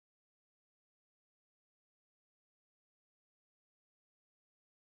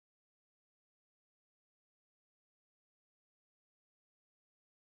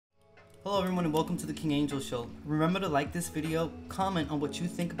Hello everyone and welcome to the King Angel Show. Remember to like this video, comment on what you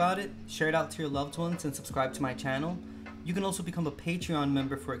think about it, share it out to your loved ones, and subscribe to my channel. You can also become a Patreon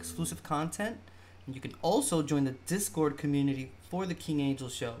member for exclusive content, and you can also join the Discord community for the King Angel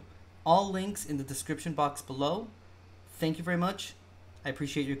Show. All links in the description box below. Thank you very much. I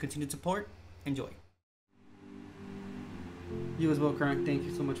appreciate your continued support. Enjoy. You as well, Current. Thank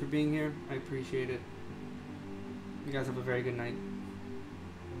you so much for being here. I appreciate it. You guys have a very good night.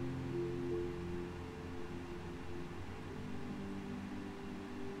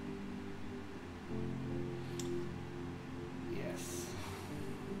 Yes.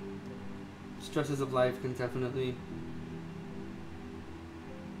 Stresses of life can definitely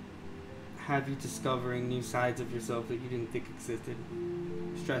have you discovering new sides of yourself that you didn't think existed.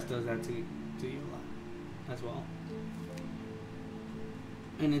 Stress does that to you a lot as well.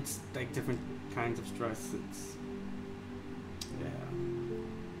 And it's like different kinds of stress. It's, yeah,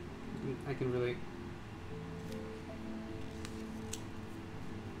 I can relate.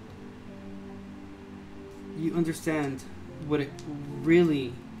 You understand what it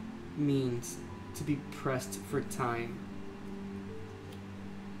really means to be pressed for time.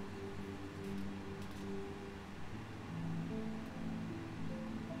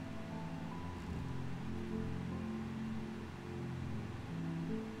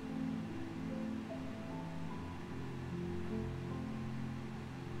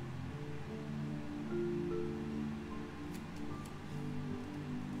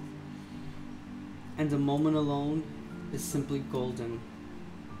 And the moment alone is simply golden.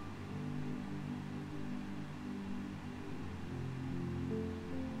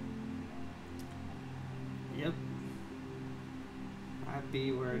 Yep. That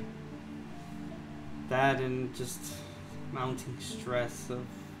B word. That and just mounting stress of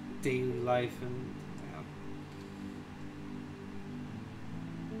daily life and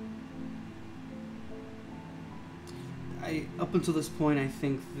up until this point, I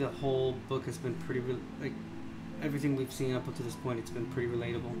think the whole book has been pretty, like, everything we've seen up until this point, it's been pretty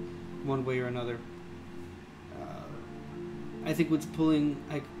relatable, one way or another. I think what's pulling,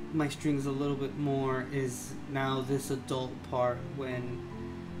 like, my strings a little bit more is now this adult part when,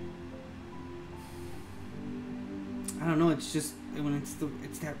 I don't know, it's just, when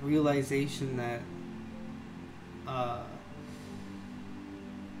it's that realization that,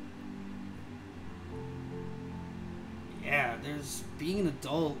 yeah, there's being an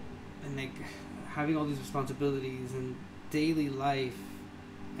adult and like having all these responsibilities and daily life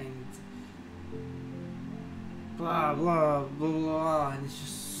and blah blah blah blah, and it's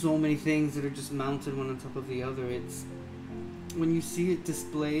just so many things that are just mounted one on top of the other. It's when you see it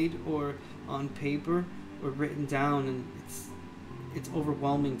displayed or on paper or written down, and it's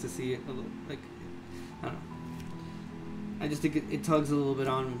overwhelming to see it. Like, I don't know. I just think it tugs a little bit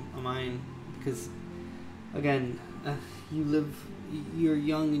on mine because, again, you're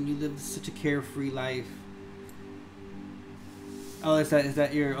young and you live such a carefree life. Oh, is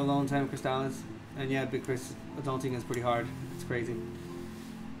that your alone time, Crystallis? And yeah, Big Chris, adulting is pretty hard. It's crazy.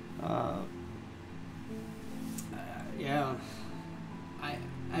 Yeah.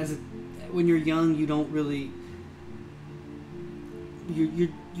 When you're young, you don't really.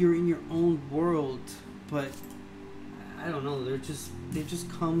 You're in your own world, but I don't know. There just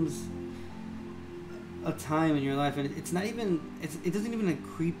comes a time in your life, and it's not even, it doesn't even like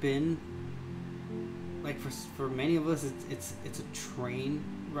creep in, like for many of us it's a train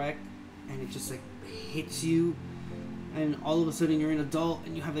wreck, and it just like hits you, and all of a sudden you're an adult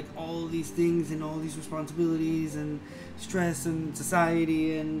and you have like all these things and all these responsibilities and stress and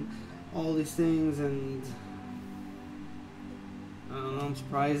society and all these things, and I don't know, I'm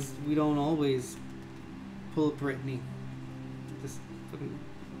surprised we don't always pull a Britney, just fucking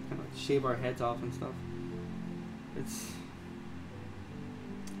kind of like shave our heads off and stuff.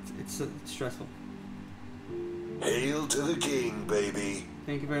 It's stressful. Hail to the king, baby.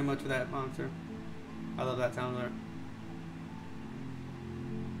 Thank you very much for that, Monster. I love that sound alert.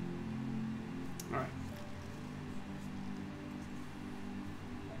 Alright.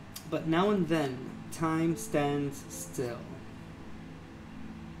 But now and then, time stands still.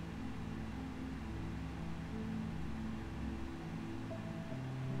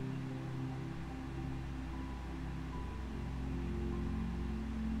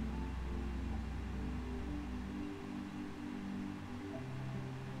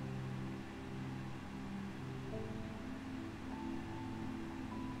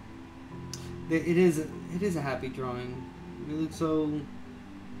 It is a happy drawing. It looks so,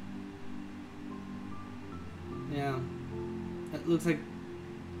 yeah. It looks like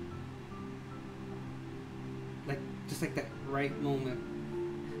just like that right moment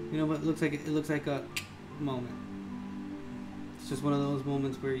You know what? It looks like a moment. It's just one of those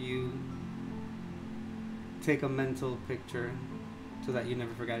moments where you take a mental picture so that you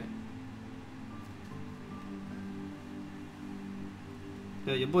never forget it.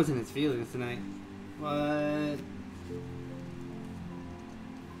 Yo, your boy's in his feelings tonight. What?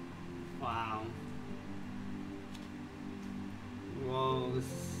 Wow. Whoa, this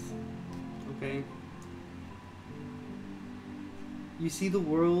is... Okay. You see the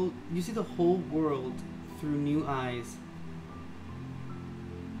world, you see the whole world through new eyes.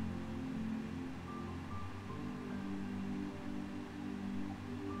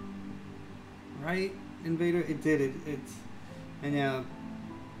 Right, Invader? It did it. It's... And yeah,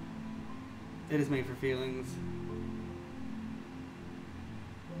 it is made for feelings.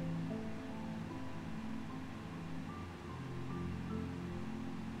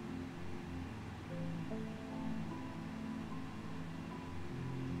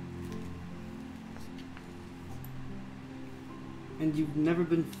 And you've never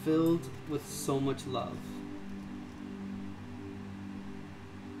been filled with so much love.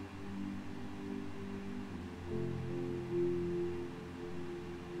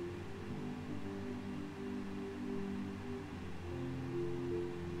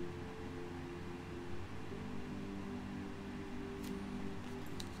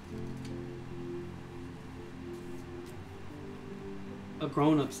 A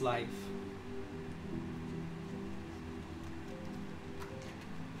grown-up's life.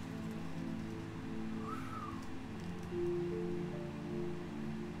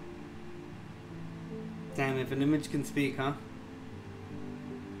 Damn, if an image can speak, huh?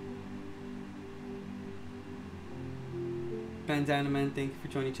 Bandana Man, thank you for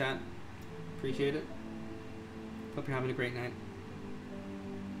joining chat. Appreciate it. Hope you're having a great night.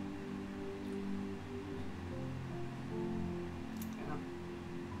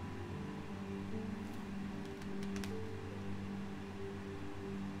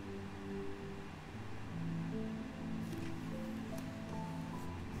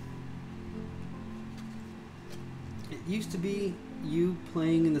 Used to be you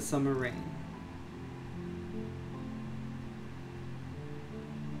playing in the summer rain.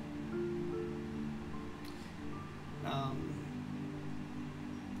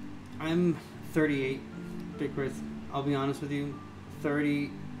 I'm 38, Big Chris. I'll be honest with you.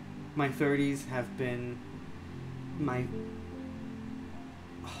 My 30s have been my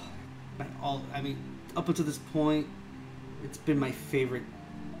all. I mean, up until this point, it's been my favorite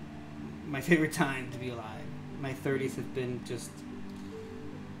time to be alive. My 30s have been just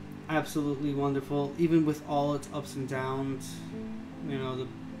absolutely wonderful, even with all its ups and downs. You know, the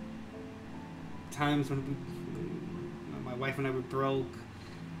times when my wife and I were broke.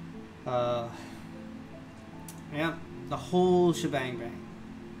 Yeah, the whole shebang bang.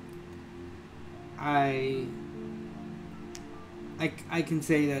 I can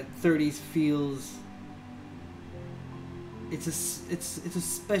say that 30s feels it's a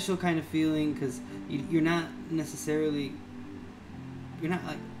special kind of feeling because you're not necessarily, you're not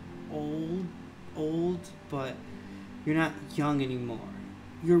like old, but you're not young anymore.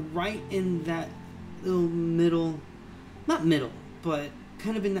 You're right in that little middle, not middle, but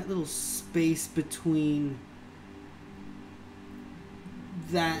kind of in that little space between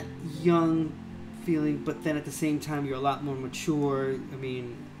that young feeling, but then at the same time you're a lot more mature. I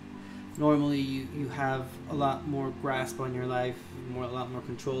mean, normally you have a lot more grasp on your life, a lot more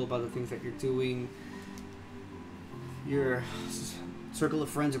control about the things that you're doing. Your circle of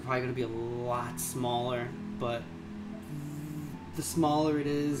friends are probably going to be a lot smaller, but the smaller it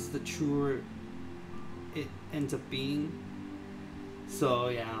is, the truer it ends up being. So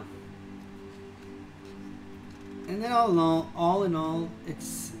yeah. And then all in all,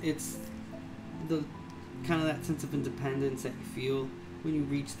 it's the kind of that sense of independence that you feel when you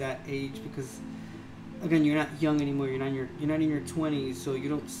reach that age, because again, you're not young anymore. You're not in your 20s, so you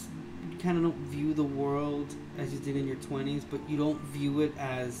kind of don't view the world as you did in your 20s, but you don't view it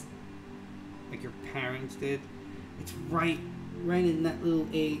as like your parents did. It's right in that little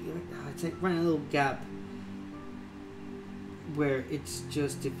age. It's like right in a little gap where it's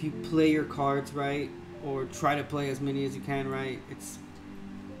just, if you play your cards right or try to play as many as you can right, I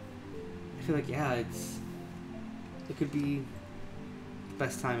feel like, yeah, it could be the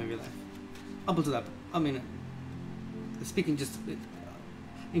best time of your life. Up until that, I mean, speaking just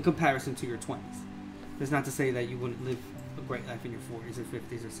in comparison to your 20s. That's not to say that you wouldn't live a great life in your 40s or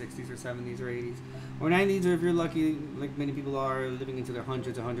 50s or 60s or 70s or 80s or 90s, or if you're lucky, like many people are, living into their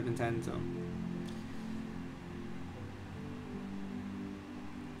hundreds, 110. So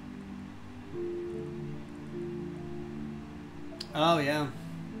oh yeah,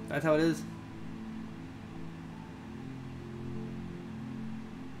 That's how it is.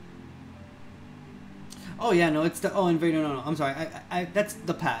 Oh yeah, no, it's the Invader. No, I'm sorry. I that's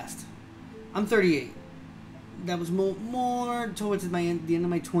the past. I'm 38. That was more towards the end of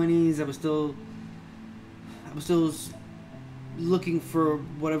my 20s. I was still looking for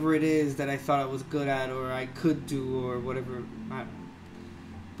whatever it is that I thought I was good at or I could do or whatever. I don't know.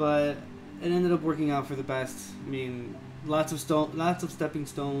 But it ended up working out for the best. I mean, lots of stepping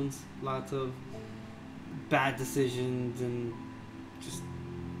stones, lots of bad decisions, and just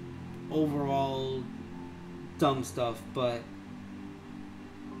overall dumb stuff, but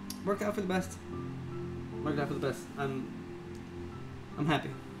worked out for the best. Worked out for the best. I'm happy.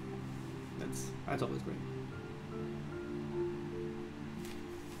 That's always great.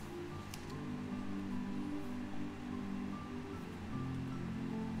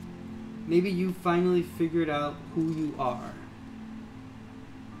 Maybe you finally figured out who you are.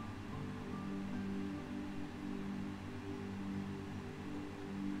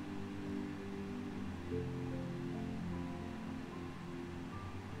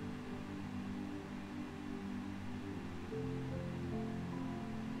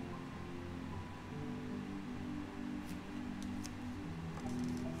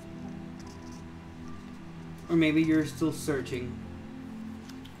 Or maybe you're still searching.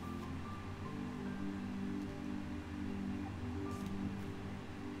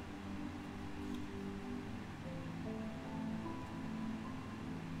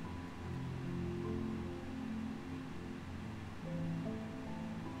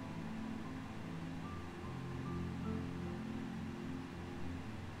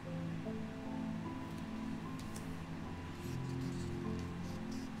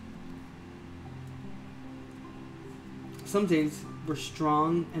 Some days we're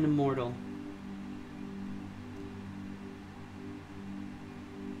strong and immortal.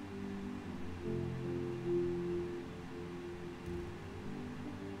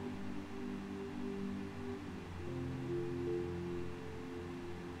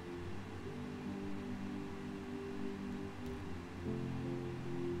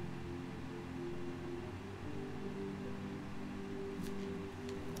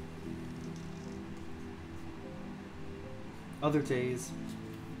 Other days,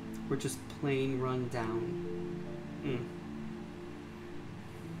 we're just plain run down.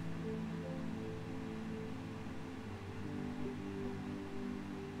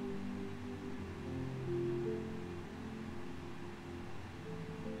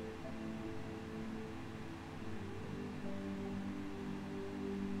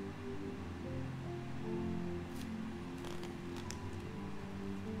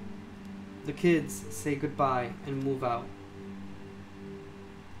 The kids say goodbye and move out.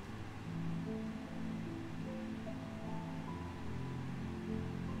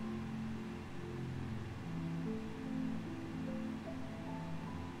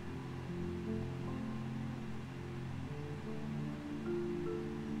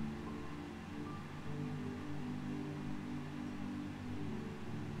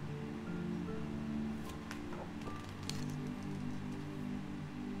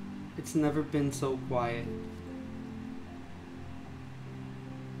 It's never been so quiet.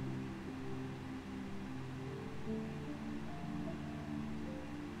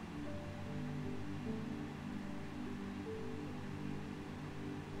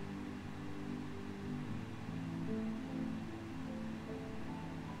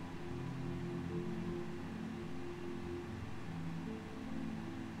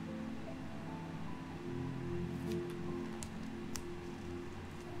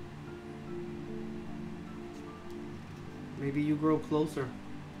 Maybe you grow closer.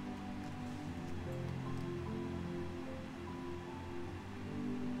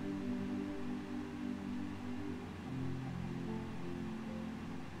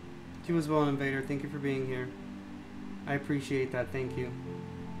 You as well, Invader. Thank you for being here. I appreciate that. Thank you.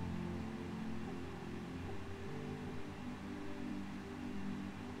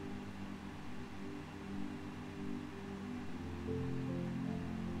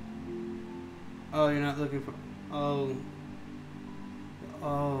 Oh, you're not looking for...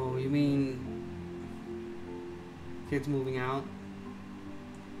 Oh, you mean kids moving out?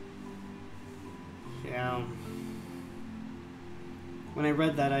 Yeah. When I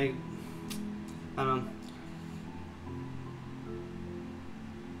read that, I don't know.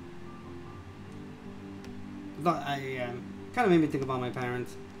 Kind of made me think about my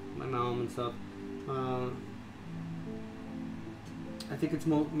parents, my mom and stuff. I think it's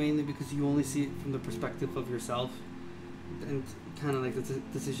mainly because you only see it from the perspective of yourself and kind of like the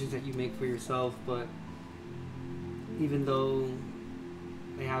decisions that you make for yourself. But even though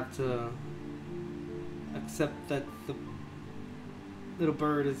they have to accept that the little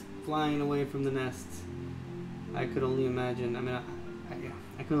bird is flying away from the nest. I could only imagine. I mean,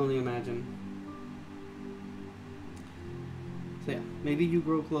 I could only imagine. So yeah, maybe you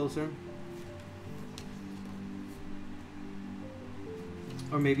grow closer.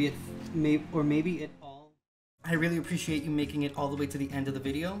 Or maybe it all. I really appreciate you making it all the way to the end of the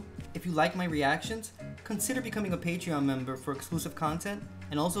video. If you like my reactions, consider becoming a Patreon member for exclusive content,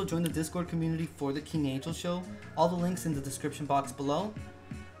 and also join the Discord community for the King Angel Show. All the links in the description box below.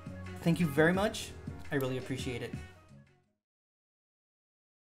 Thank you very much. I really appreciate it.